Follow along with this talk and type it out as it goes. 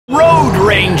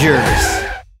Rangers.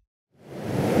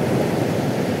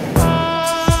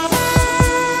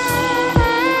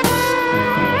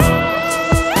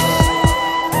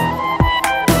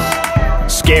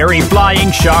 Scary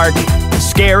flying shark,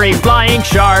 scary flying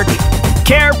shark.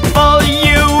 Careful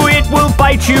you, it will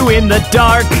bite you in the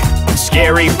dark.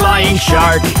 Scary flying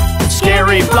shark,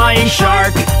 scary flying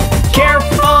shark.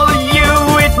 Careful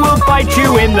you, it will bite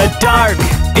you in the dark.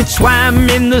 It swam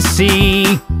in the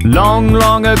sea long,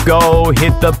 long ago.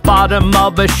 Hit the bottom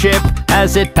of a ship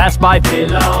as it passed by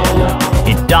below.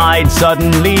 It died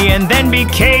suddenly and then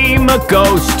became a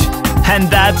ghost. And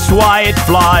that's why it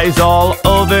flies all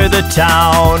over the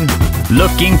town,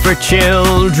 looking for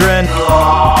children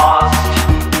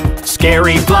lost.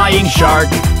 Scary flying shark,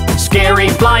 scary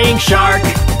flying shark.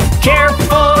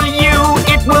 Careful you,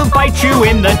 it will bite you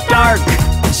in the dark.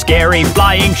 Scary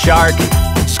flying shark,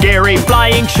 scary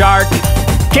flying shark.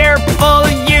 Careful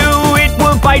you, it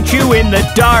will bite you in the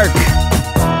dark.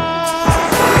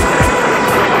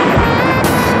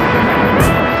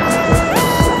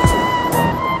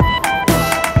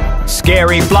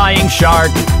 Scary flying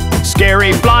shark,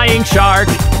 scary flying shark.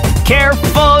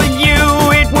 Careful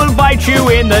you, it will bite you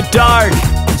in the dark.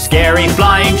 Scary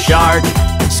flying shark,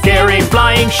 scary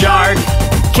flying shark.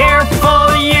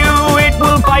 Careful you, it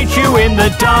will bite you in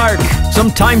the dark.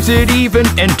 Sometimes it even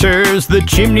enters the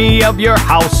chimney of your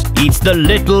house, eats the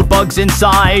little bugs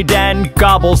inside and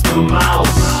gobbles the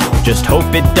mouse. Just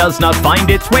hope it does not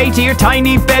find its way to your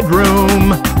tiny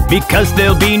bedroom, because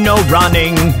there'll be no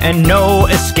running and no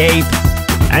escape,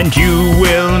 and you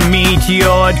will meet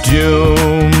your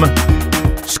doom.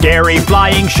 Scary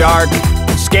flying shark,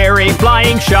 scary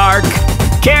flying shark.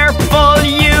 Careful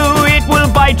you, it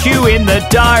will bite you in the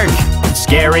dark.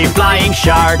 Scary flying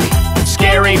shark,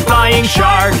 scary flying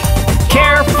shark.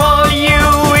 Careful you,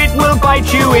 it will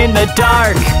bite you in the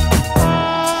dark.